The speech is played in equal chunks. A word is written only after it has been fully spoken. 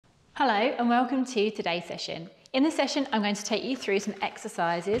Hello and welcome to today's session. In this session, I'm going to take you through some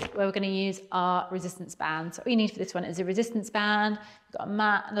exercises where we're going to use our resistance band. So all you need for this one is a resistance band, you've got a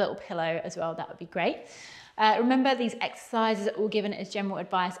mat and a little pillow as well, that would be great. Remember, these exercises are all given as general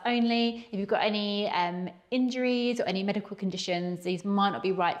advice only. If you've got any injuries or any medical conditions, these might not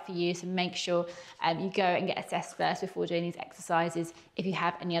be right for you, so make sure you go and get assessed first before doing these exercises if you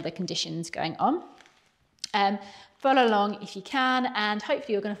have any other conditions going on. Follow along if you can, and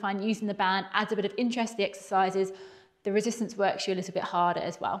hopefully you're going to find using the band adds a bit of interest to the exercises. The resistance works you a little bit harder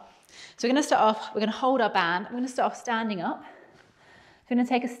as well. So we're going to start off, we're going to hold our band. I'm going to start off standing up. We're going to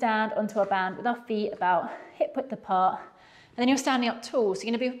take a stand onto our band with our feet about hip width apart, and then you're standing up tall, so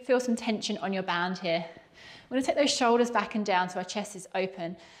you're going to feel some tension on your band here. We're going to take those shoulders back and down so our chest is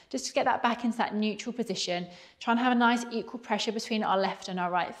open, just to get that back into that neutral position. Try and have a nice equal pressure between our left and our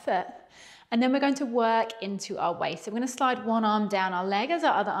right foot. And then we're going to work into our waist. So we're going to slide one arm down our leg as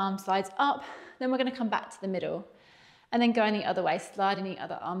our other arm slides up. Then we're going to come back to the middle. And then going the other way, sliding the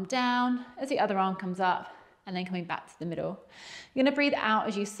other arm down as the other arm comes up, and then coming back to the middle. You're going to breathe out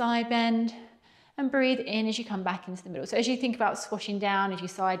as you side bend, and breathe in as you come back into the middle. So as you think about squashing down, as you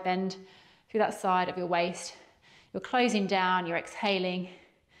side bend through that side of your waist, you're closing down, you're exhaling,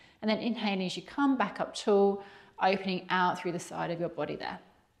 and then inhaling as you come back up tall, opening out through the side of your body there.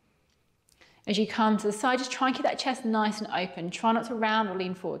 As you come to the side, just try and keep that chest nice and open. Try not to round or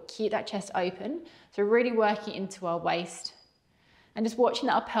lean forward. Keep that chest open. So really working into our waist. And just watching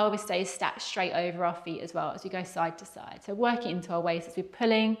that our pelvis stays stacked straight over our feet as well as we go side to side. So working into our waist as we're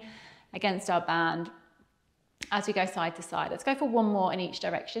pulling against our band as we go side to side. Let's go for one more in each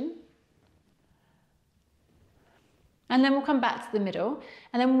direction. And then we'll come back to the middle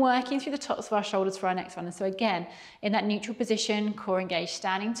and then working through the tops of our shoulders for our next one. And so again, in that neutral position, core engaged,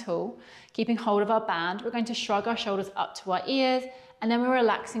 standing tall, keeping hold of our band, we're going to shrug our shoulders up to our ears, and then we're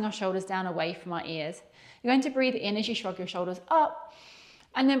relaxing our shoulders down away from our ears. You're going to breathe in as you shrug your shoulders up,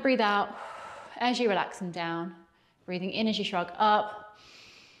 and then breathe out as you relax them down. Breathing in as you shrug up,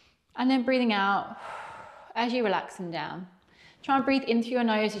 and then breathing out as you relax them down. Try and breathe in through your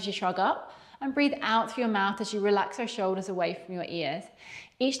nose as you shrug up, and breathe out through your mouth as you relax your shoulders away from your ears.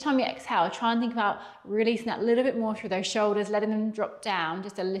 Each time you exhale, try and think about releasing that little bit more through those shoulders, letting them drop down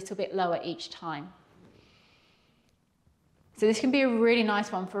just a little bit lower each time. So this can be a really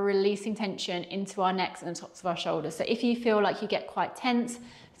nice one for releasing tension into our necks and the tops of our shoulders. So if you feel like you get quite tense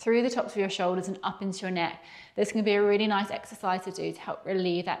through the tops of your shoulders and up into your neck, this can be a really nice exercise to do to help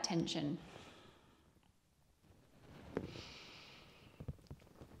relieve that tension.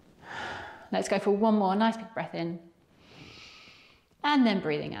 Let's go for one more, nice big breath in. And then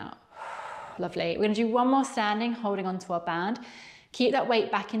breathing out. Lovely. We're going to do one more standing, holding onto our band. Keep that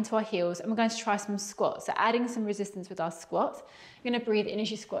weight back into our heels, and we're going to try some squats. So adding some resistance with our squats. You're going to breathe in as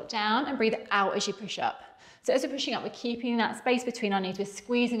you squat down and breathe out as you push up. So as we're pushing up, we're keeping that space between our knees. We're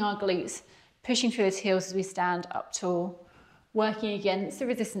squeezing our glutes, pushing through those heels as we stand up tall, working against the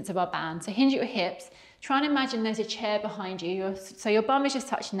resistance of our band. So hinge at your hips. Try and imagine there's a chair behind you. So your bum is just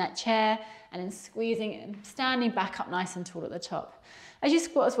touching that chair, and then squeezing and standing back up nice and tall at the top. As you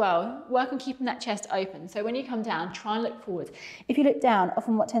squat as well, work on keeping that chest open. So when you come down, try and look forward. If you look down,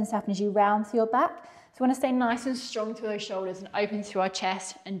 often what tends to happen is you round through your back. So we want to stay nice and strong through those shoulders and open through our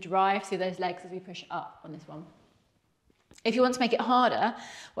chest and drive through those legs as we push up on this one. If you want to make it harder,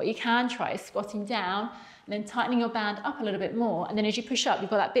 what you can try is squatting down and then tightening your band up a little bit more. And then as you push up, you've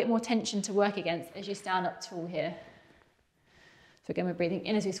got that bit more tension to work against as you stand up tall here. So again, we're breathing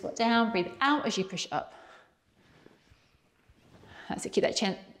in as we squat down, breathe out as you push up. That's it, keep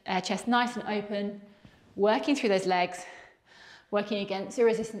that chest nice and open, working through those legs, working against the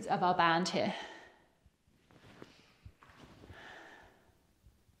resistance of our band here.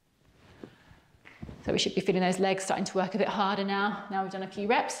 So we should be feeling those legs starting to work a bit harder now. Now we've done a few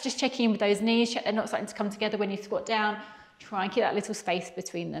reps, just checking in with those knees, check they're not starting to come together when you squat down. Try and keep that little space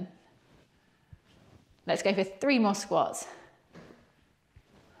between them. Let's go for 3 more squats.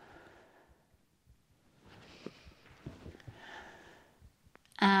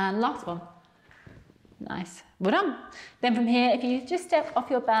 And last one. Nice. Well done. Then from here, if you just step off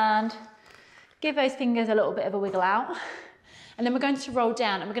your band, give those fingers a little bit of a wiggle out. And then we're going to roll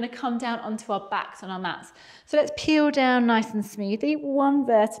down and we're going to come down onto our backs on our mats. So let's peel down nice and smoothly, one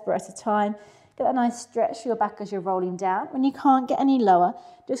vertebra at a time. Get that nice stretch for your back as you're rolling down. When you can't get any lower,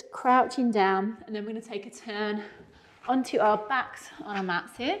 just crouching down, and then we're going to take a turn onto our backs on our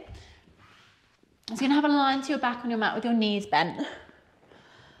mats here. So you're going to have a line to your back on your mat with your knees bent.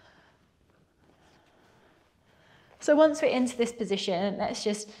 So once we're into this position, let's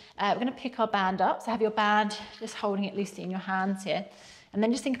just, we're going to pick our band up. So have your band just holding it loosely in your hands here. And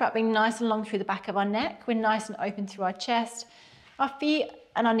then just think about being nice and long through the back of our neck. We're nice and open through our chest. Our feet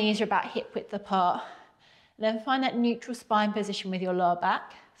and our knees are about hip width apart. And then find that neutral spine position with your lower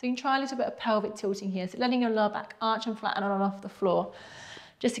back. So you can try a little bit of pelvic tilting here. So letting your lower back arch and flatten on and off the floor,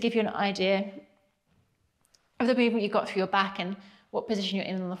 just to give you an idea of the movement you've got through your back and what position you're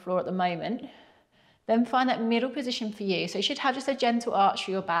in on the floor at the moment. Then find that middle position for you. So you should have just a gentle arch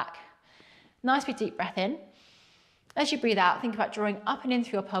through your back. Nice big deep breath in. As you breathe out, think about drawing up and in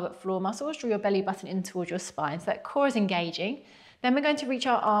through your pelvic floor muscles. Draw your belly button in towards your spine. So that core is engaging. Then we're going to reach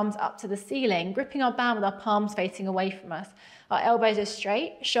our arms up to the ceiling, gripping our band with our palms facing away from us. Our elbows are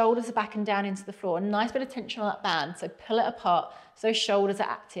straight, shoulders are back and down into the floor. A nice bit of tension on that band, so pull it apart so shoulders are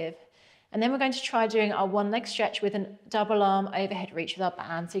active. And then we're going to try doing our one leg stretch with a double arm overhead reach with our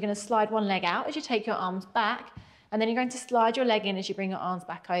band. So you're going to slide one leg out as you take your arms back, and then you're going to slide your leg in as you bring your arms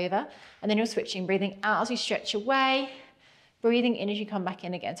back over, and then you're switching, breathing out as you stretch away, breathing in as you come back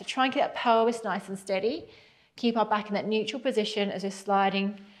in again. So try and get that pelvis nice and steady. Keep our back in that neutral position as we're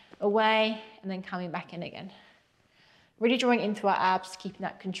sliding away and then coming back in again. Really drawing into our abs, keeping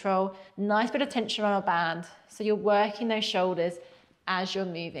that control. Nice bit of tension on our band. So you're working those shoulders as you're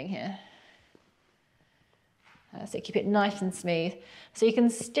moving here. So keep it nice and smooth. So you can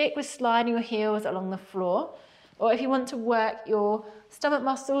stick with sliding your heels along the floor, or if you want to work your stomach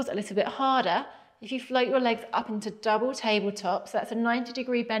muscles a little bit harder, if you float your legs up into double tabletop, so that's a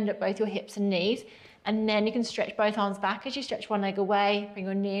 90-degree bend at both your hips and knees, and then you can stretch both arms back as you stretch one leg away, bring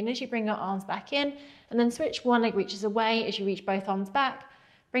your knee in as you bring your arms back in, and then switch, one leg reaches away as you reach both arms back,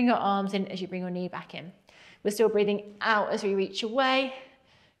 bring your arms in as you bring your knee back in. We're still breathing out as we reach away,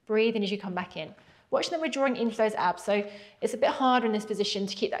 breathe in as you come back in. Watch that we're drawing into those abs, so it's a bit harder in this position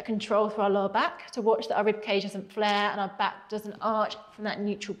to keep that control through our lower back, to watch that our rib cage doesn't flare and our back doesn't arch from that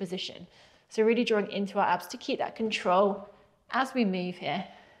neutral position. So really drawing into our abs to keep that control as we move here.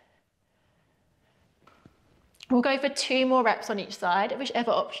 We'll go for 2 more reps on each side,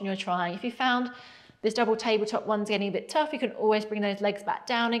 whichever option you're trying. If you found this double tabletop one's getting a bit tough, you can always bring those legs back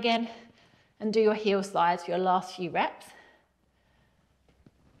down again and do your heel slides for your last few reps.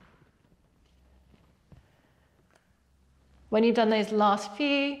 When you've done those last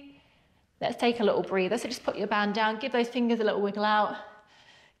few, let's take a little breather. So just put your band down, give those fingers a little wiggle out,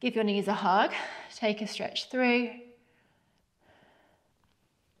 give your knees a hug, take a stretch through.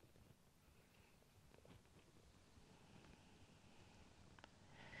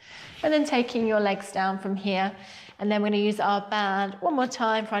 And then taking your legs down from here. And then we're going to use our band one more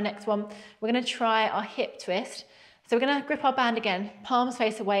time for our next one. We're going to try our hip twist. So we're going to grip our band again, palms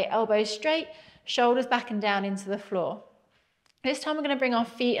face away, elbows straight, shoulders back and down into the floor. This time we're going to bring our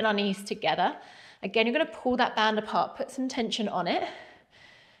feet and our knees together. Again, you're going to pull that band apart, put some tension on it.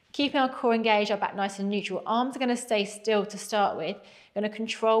 Keeping our core engaged, our back nice and neutral. Arms are going to stay still to start with. You're going to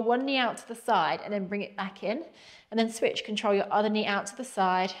control one knee out to the side and then bring it back in. And then switch, control your other knee out to the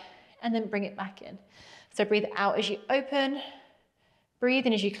side and then bring it back in. So breathe out as you open, breathe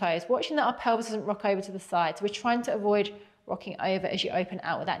in as you close. Watching that our pelvis doesn't rock over to the side. So we're trying to avoid rocking over as you open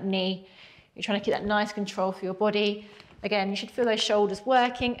out with that knee. You're trying to keep that nice control for your body. Again, you should feel those shoulders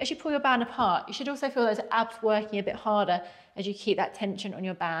working. As you pull your band apart, you should also feel those abs working a bit harder as you keep that tension on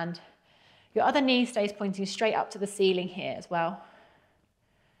your band. Your other knee stays pointing straight up to the ceiling here as well.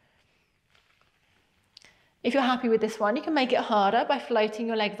 If you're happy with this one, you can make it harder by floating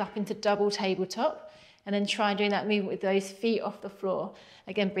your legs up into double tabletop and then try doing that movement with those feet off the floor.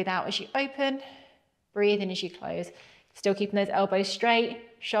 Again, breathe out as you open, breathe in as you close. Still keeping those elbows straight,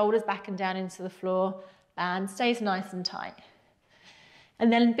 shoulders back and down into the floor. Band stays nice and tight.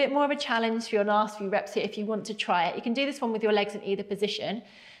 And then a bit more of a challenge for your last few reps here if you want to try it. You can do this one with your legs in either position.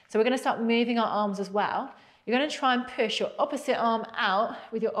 So we're going to start moving our arms as well. You're going to try and push your opposite arm out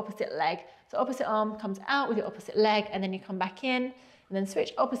with your opposite leg. So opposite arm comes out with your opposite leg and then you come back in and then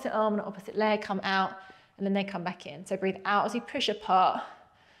switch opposite arm and opposite leg, come out and then they come back in. So breathe out as you push apart,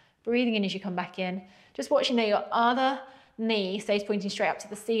 breathing in as you come back in. Just watching that your other knee stays pointing straight up to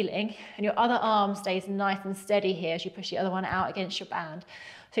the ceiling and your other arm stays nice and steady here as you push the other one out against your band.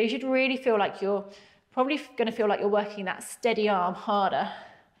 So you should really feel like you're probably going to feel like you're working that steady arm harder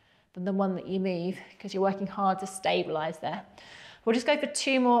than the one that you move because you're working hard to stabilize there. We'll just go for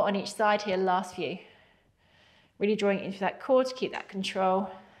 2 more on each side here, last few. Really drawing into that core to keep that control.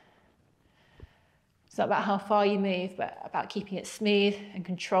 It's not about how far you move, but about keeping it smooth and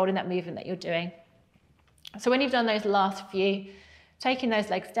controlling that movement that you're doing. So when you've done those last few, taking those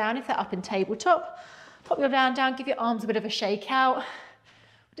legs down, if they're up in tabletop, pop your band down, give your arms a bit of a shake out.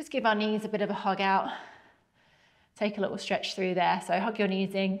 Just give our knees a bit of a hug out. Take a little stretch through there. So hug your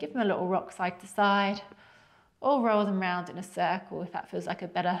knees in, give them a little rock side to side. or roll them round in a circle if that feels like a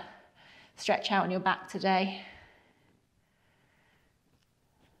better stretch out on your back today.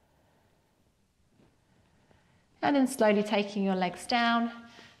 And then slowly taking your legs down,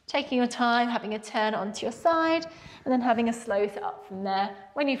 taking your time, having a turn onto your side, and then having a slow sit up from there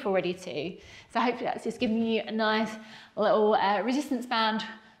when you feel ready to. So hopefully that's just giving you a nice little resistance band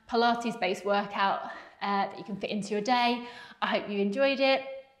Pilates-based workout that you can fit into your day. I hope you enjoyed it.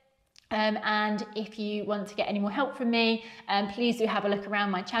 And if you want to get any more help from me, please do have a look around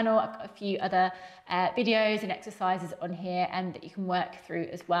my channel. I've got a few other videos and exercises on here that you can work through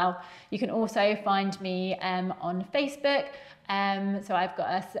as well. You can also find me on Facebook. So I've got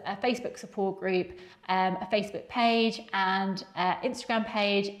a Facebook support group, a Facebook page and Instagram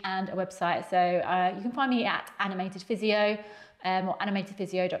page and a website. So you can find me at Animated Physio or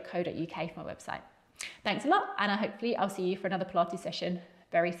animatedphysio.co.uk for my website. Thanks a lot, and hopefully I'll see you for another Pilates session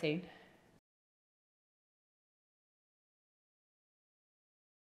very soon.